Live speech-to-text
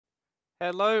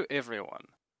Hello everyone.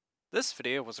 This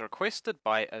video was requested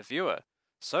by a viewer,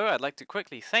 so I'd like to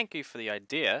quickly thank you for the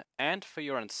idea and for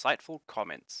your insightful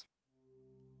comments.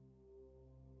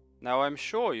 Now I'm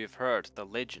sure you've heard the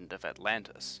Legend of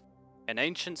Atlantis, an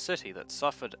ancient city that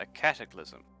suffered a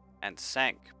cataclysm and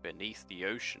sank beneath the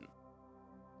ocean.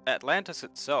 Atlantis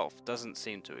itself doesn't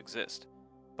seem to exist,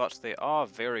 but there are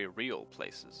very real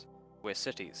places where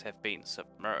cities have been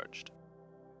submerged.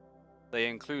 They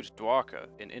include Dwarka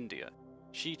in India,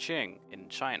 Xicheng in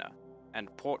China,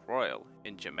 and Port Royal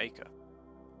in Jamaica.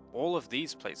 All of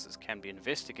these places can be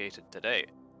investigated today,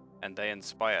 and they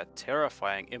inspire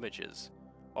terrifying images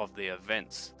of the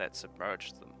events that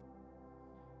submerged them.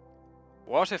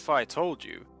 What if I told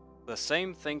you the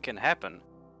same thing can happen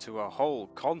to a whole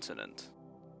continent?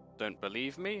 Don't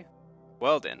believe me?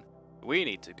 Well then, we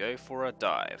need to go for a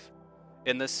dive.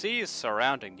 In the seas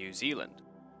surrounding New Zealand,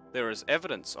 there is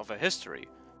evidence of a history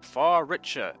far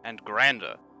richer and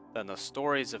grander than the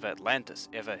stories of Atlantis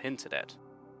ever hinted at.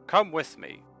 Come with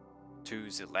me to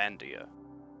Zealandia.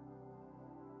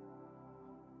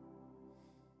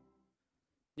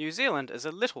 New Zealand is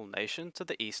a little nation to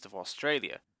the east of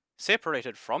Australia,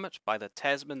 separated from it by the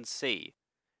Tasman Sea.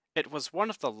 It was one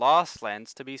of the last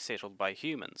lands to be settled by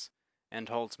humans, and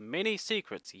holds many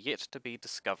secrets yet to be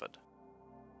discovered.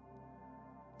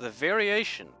 The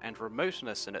variation and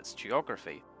remoteness in its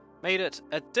geography made it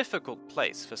a difficult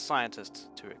place for scientists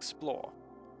to explore.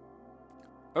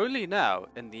 Only now,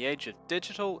 in the age of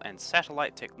digital and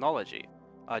satellite technology,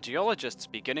 are geologists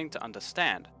beginning to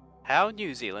understand how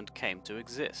New Zealand came to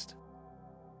exist.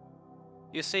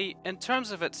 You see, in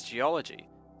terms of its geology,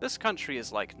 this country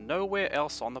is like nowhere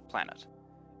else on the planet.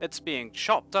 It's being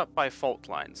chopped up by fault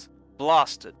lines,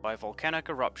 blasted by volcanic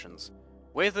eruptions,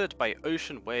 weathered by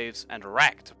ocean waves, and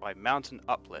racked by mountain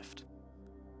uplift.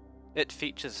 It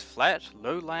features flat,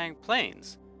 low-lying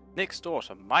plains, next door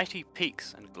to mighty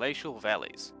peaks and glacial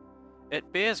valleys.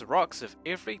 It bears rocks of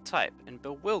every type in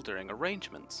bewildering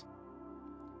arrangements.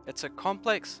 It's a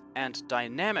complex and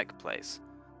dynamic place,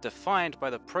 defined by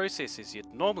the processes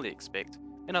you'd normally expect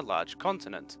in a large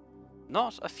continent,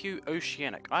 not a few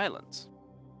oceanic islands.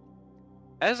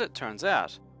 As it turns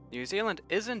out, New Zealand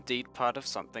is indeed part of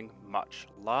something much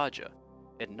larger.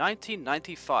 In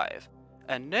 1995,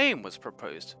 a name was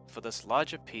proposed for this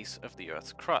larger piece of the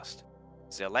Earth's crust,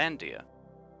 Zealandia.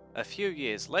 A few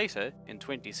years later, in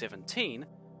 2017,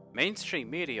 mainstream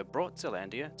media brought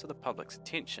Zealandia to the public's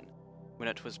attention when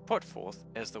it was put forth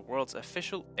as the world's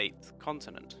official 8th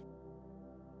continent.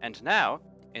 And now,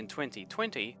 in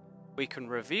 2020, we can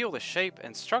reveal the shape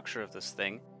and structure of this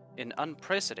thing in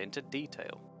unprecedented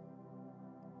detail.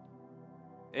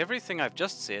 Everything I've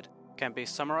just said can be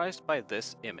summarized by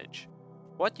this image.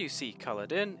 What you see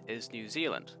colored in is New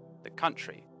Zealand, the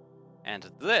country,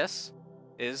 and this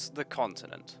is the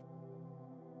continent.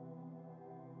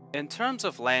 In terms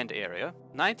of land area,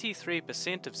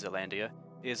 93% of Zealandia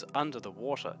is under the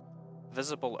water,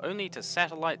 visible only to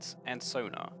satellites and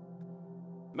sonar.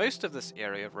 Most of this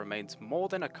area remains more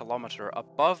than a kilometer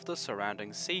above the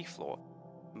surrounding seafloor,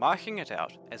 marking it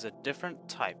out as a different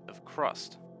type of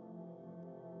crust.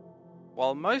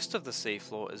 While most of the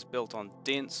seafloor is built on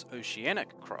dense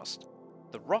oceanic crust,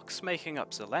 the rocks making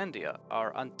up Zealandia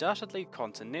are undoubtedly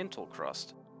continental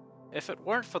crust. If it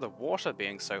weren't for the water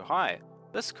being so high,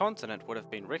 this continent would have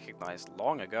been recognized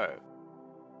long ago.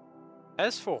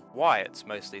 As for why it's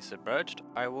mostly submerged,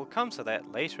 I will come to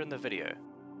that later in the video.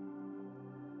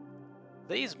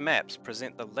 These maps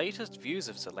present the latest views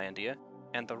of Zealandia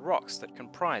and the rocks that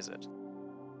comprise it.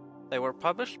 They were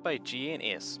published by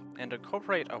GNS and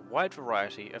incorporate a wide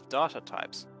variety of data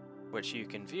types, which you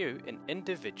can view in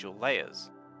individual layers.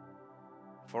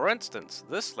 For instance,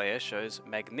 this layer shows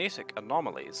magnetic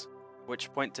anomalies,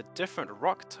 which point to different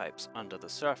rock types under the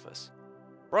surface.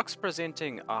 Rocks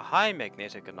presenting a high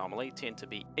magnetic anomaly tend to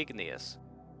be igneous,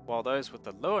 while those with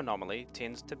the low anomaly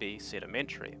tend to be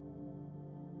sedimentary.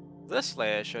 This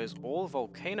layer shows all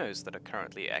volcanoes that are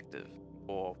currently active,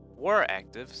 or were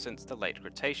active since the late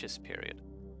Cretaceous period.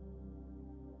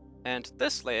 And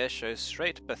this layer shows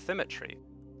straight bathymetry,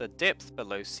 the depth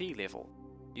below sea level.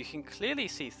 You can clearly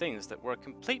see things that were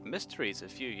complete mysteries a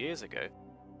few years ago,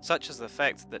 such as the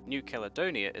fact that New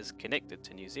Caledonia is connected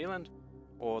to New Zealand,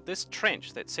 or this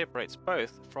trench that separates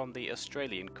both from the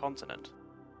Australian continent.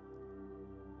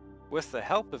 With the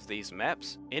help of these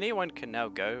maps, anyone can now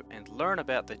go and learn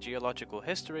about the geological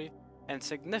history and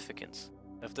significance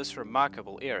of this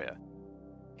remarkable area.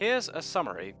 Here's a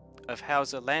summary of how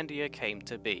Zealandia came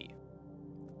to be.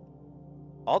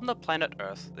 On the planet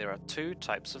Earth, there are two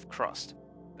types of crust,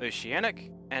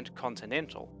 oceanic and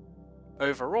continental.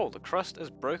 Overall, the crust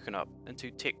is broken up into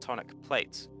tectonic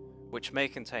plates, which may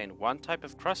contain one type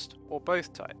of crust or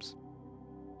both types.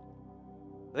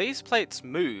 These plates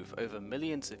move over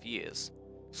millions of years,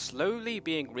 slowly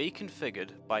being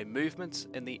reconfigured by movements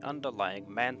in the underlying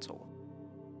mantle.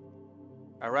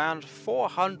 Around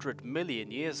 400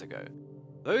 million years ago,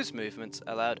 those movements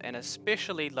allowed an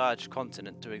especially large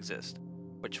continent to exist,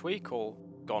 which we call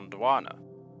Gondwana.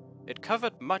 It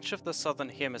covered much of the southern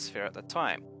hemisphere at the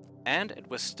time, and it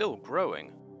was still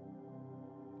growing.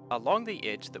 Along the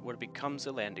edge that would become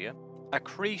Zealandia,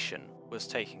 accretion was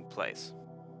taking place.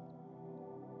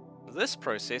 This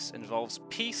process involves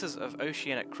pieces of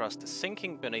oceanic crust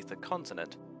sinking beneath the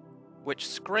continent, which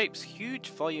scrapes huge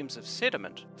volumes of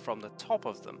sediment from the top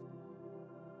of them.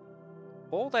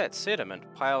 All that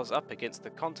sediment piles up against the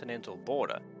continental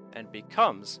border and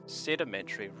becomes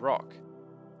sedimentary rock.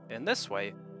 In this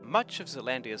way, much of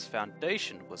Zealandia's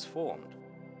foundation was formed.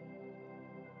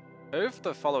 Over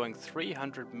the following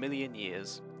 300 million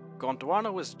years,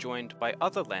 Gondwana was joined by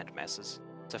other landmasses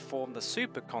to form the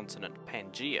supercontinent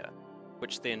Pangaea,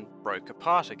 which then broke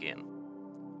apart again.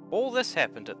 All this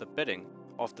happened at the bidding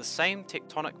of the same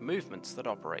tectonic movements that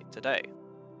operate today.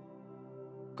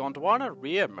 Gondwana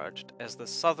re-emerged as the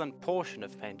southern portion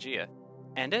of Pangaea,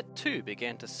 and it too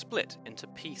began to split into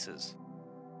pieces.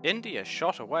 India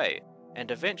shot away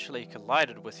and eventually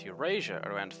collided with Eurasia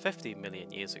around 50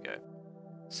 million years ago.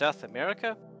 South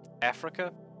America,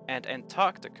 Africa, and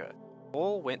Antarctica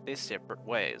all went their separate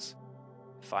ways.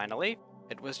 Finally,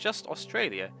 it was just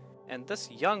Australia and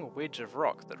this young wedge of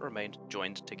rock that remained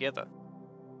joined together.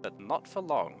 But not for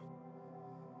long.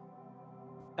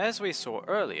 As we saw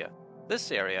earlier,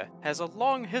 this area has a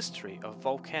long history of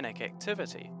volcanic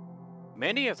activity.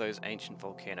 Many of those ancient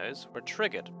volcanoes were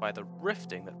triggered by the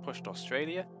rifting that pushed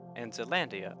Australia and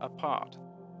Zealandia apart.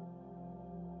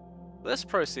 This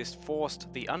process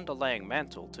forced the underlying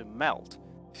mantle to melt,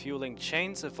 fueling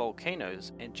chains of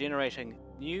volcanoes and generating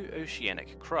new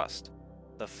oceanic crust,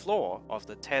 the floor of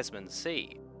the Tasman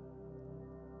Sea.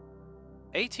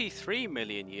 83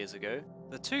 million years ago,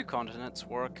 the two continents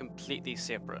were completely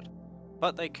separate,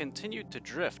 but they continued to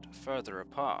drift further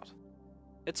apart.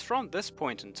 It's from this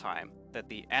point in time that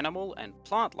the animal and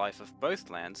plant life of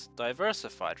both lands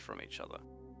diversified from each other.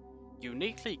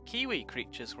 Uniquely Kiwi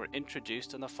creatures were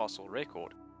introduced in the fossil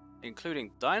record,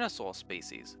 including dinosaur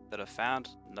species that are found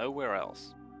nowhere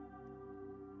else.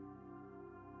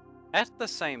 At the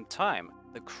same time,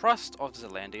 the crust of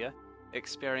Zealandia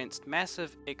experienced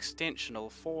massive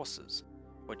extensional forces,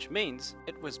 which means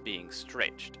it was being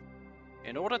stretched.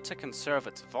 In order to conserve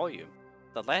its volume,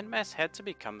 the landmass had to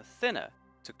become thinner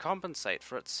to compensate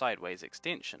for its sideways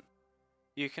extension.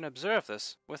 You can observe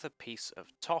this with a piece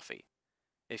of toffee.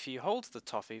 If you hold the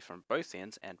toffee from both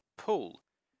ends and pull,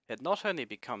 it not only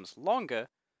becomes longer,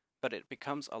 but it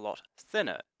becomes a lot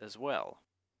thinner as well.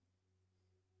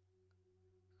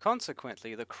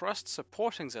 Consequently, the crust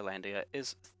supporting Zealandia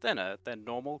is thinner than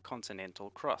normal continental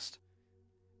crust,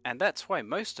 and that's why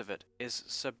most of it is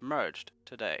submerged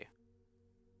today.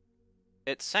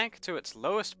 It sank to its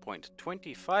lowest point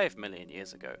 25 million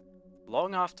years ago,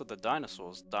 long after the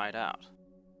dinosaurs died out.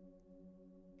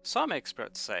 Some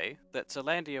experts say that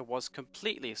Zealandia was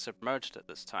completely submerged at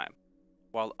this time,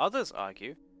 while others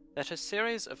argue that a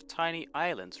series of tiny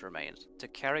islands remained to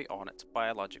carry on its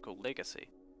biological legacy.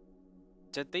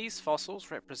 Did these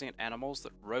fossils represent animals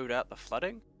that rode out the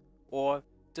flooding, or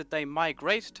did they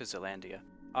migrate to Zealandia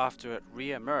after it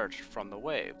re-emerged from the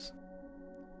waves?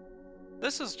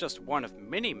 This is just one of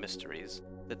many mysteries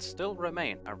that still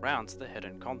remain around the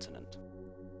hidden continent.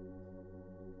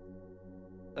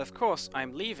 Of course,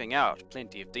 I'm leaving out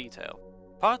plenty of detail,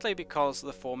 partly because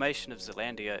the formation of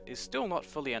Zealandia is still not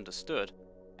fully understood,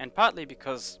 and partly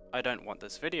because I don't want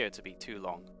this video to be too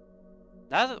long.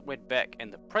 Now that we're back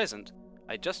in the present,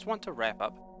 I just want to wrap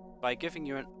up by giving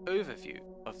you an overview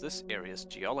of this area's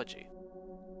geology.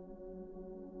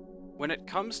 When it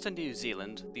comes to New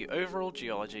Zealand, the overall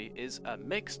geology is a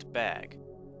mixed bag.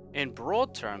 In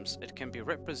broad terms, it can be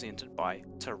represented by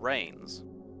terrains,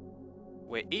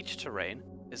 where each terrain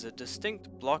is a distinct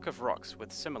block of rocks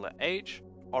with similar age,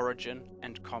 origin,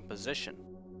 and composition.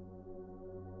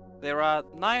 There are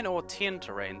 9 or 10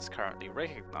 terrains currently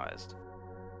recognized.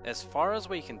 As far as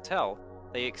we can tell,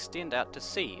 they extend out to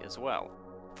sea as well,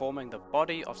 forming the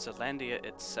body of Zealandia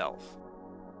itself.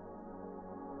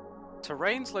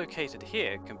 Terrains located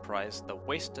here comprise the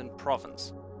Western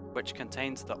Province, which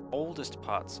contains the oldest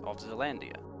parts of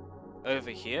Zealandia. Over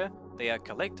here, they are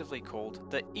collectively called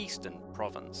the Eastern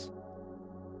Province.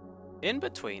 In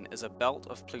between is a belt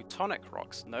of plutonic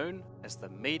rocks known as the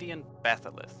Median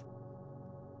Batholith.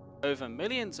 Over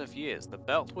millions of years, the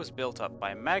belt was built up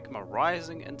by magma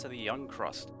rising into the young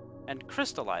crust and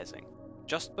crystallizing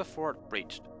just before it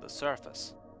breached the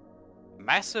surface.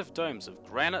 Massive domes of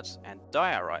granite and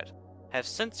diorite have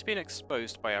since been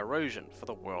exposed by erosion for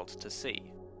the world to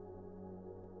see.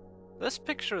 This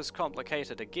picture is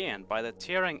complicated again by the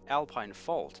tearing alpine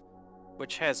fault,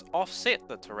 which has offset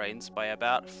the terrains by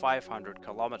about 500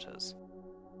 kilometers.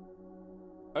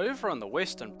 Over in the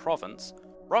western province,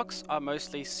 rocks are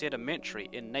mostly sedimentary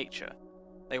in nature.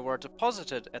 They were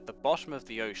deposited at the bottom of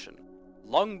the ocean,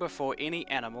 long before any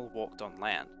animal walked on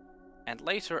land, and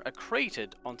later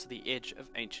accreted onto the edge of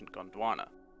ancient Gondwana.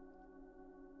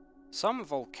 Some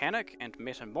volcanic and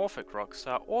metamorphic rocks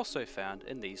are also found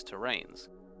in these terrains,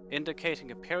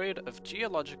 indicating a period of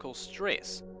geological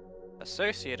stress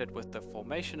associated with the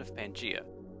formation of Pangaea,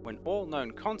 when all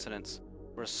known continents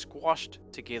were squashed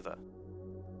together.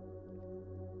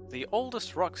 The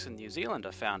oldest rocks in New Zealand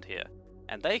are found here,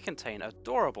 and they contain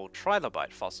adorable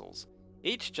trilobite fossils,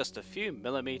 each just a few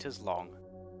millimeters long.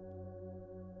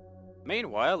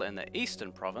 Meanwhile, in the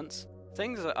eastern province,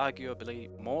 things are arguably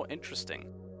more interesting.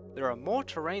 There are more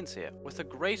terrains here with a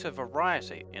greater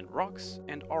variety in rocks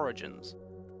and origins.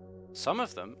 Some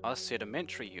of them are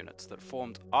sedimentary units that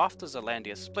formed after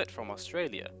Zealandia split from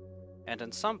Australia, and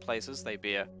in some places they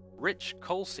bear rich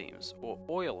coal seams or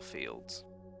oil fields.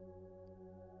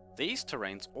 These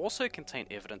terrains also contain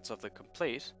evidence of the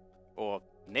complete, or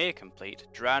near-complete,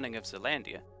 drowning of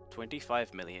Zealandia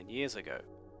 25 million years ago.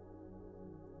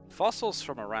 Fossils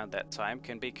from around that time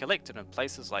can be collected in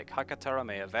places like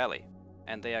Hakataramea Valley,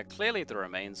 and they are clearly the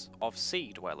remains of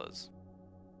sea dwellers.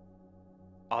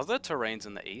 Other terrains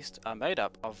in the east are made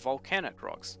up of volcanic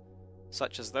rocks,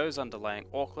 such as those underlying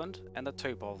Auckland and the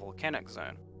Tupou volcanic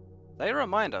zone. They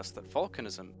remind us that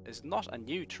volcanism is not a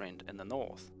new trend in the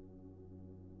north.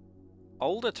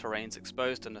 Older terrains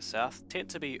exposed in the south tend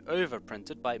to be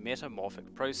overprinted by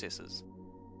metamorphic processes.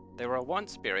 They were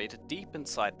once buried deep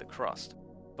inside the crust,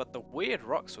 but the weird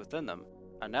rocks within them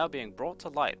are now being brought to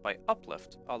light by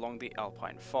uplift along the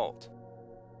alpine fault.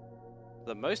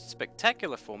 The most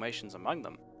spectacular formations among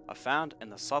them are found in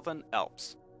the Southern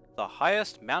Alps, the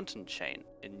highest mountain chain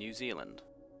in New Zealand.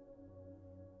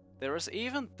 There is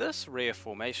even this rare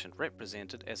formation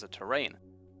represented as a terrain,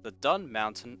 the Dun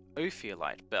Mountain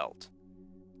Ophiolite belt.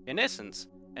 In essence,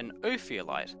 an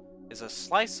ophiolite is a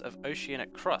slice of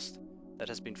oceanic crust that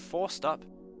has been forced up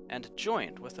and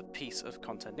joined with a piece of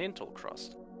continental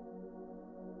crust.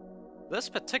 This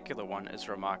particular one is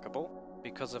remarkable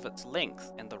because of its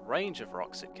length and the range of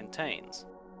rocks it contains.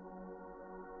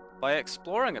 By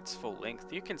exploring its full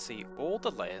length, you can see all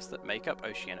the layers that make up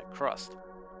oceanic crust,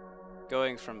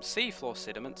 going from seafloor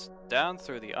sediments down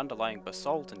through the underlying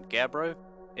basalt and gabbro,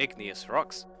 igneous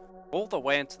rocks, all the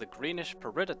way into the greenish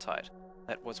peridotite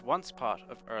that was once part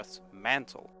of Earth's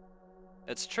mantle.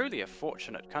 It's truly a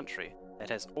fortunate country that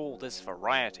has all this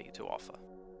variety to offer.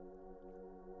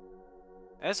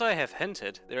 As I have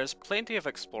hinted, there is plenty of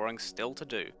exploring still to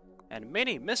do, and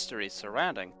many mysteries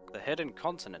surrounding the hidden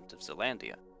continent of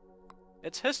Zealandia.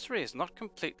 Its history is not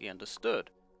completely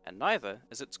understood, and neither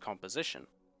is its composition.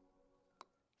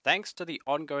 Thanks to the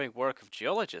ongoing work of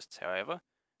geologists, however,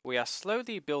 we are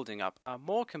slowly building up a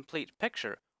more complete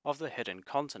picture of the hidden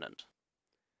continent.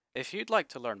 If you'd like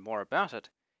to learn more about it,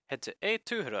 head to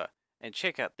Tuhura and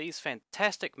check out these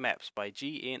fantastic maps by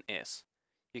GNS.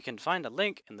 You can find a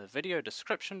link in the video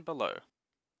description below.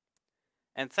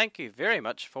 And thank you very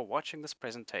much for watching this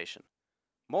presentation.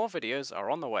 More videos are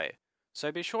on the way,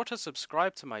 so be sure to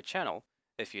subscribe to my channel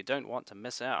if you don't want to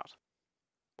miss out.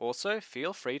 Also,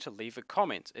 feel free to leave a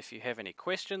comment if you have any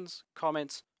questions,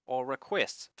 comments, or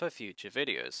requests for future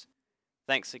videos.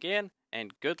 Thanks again,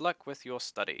 and good luck with your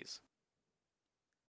studies.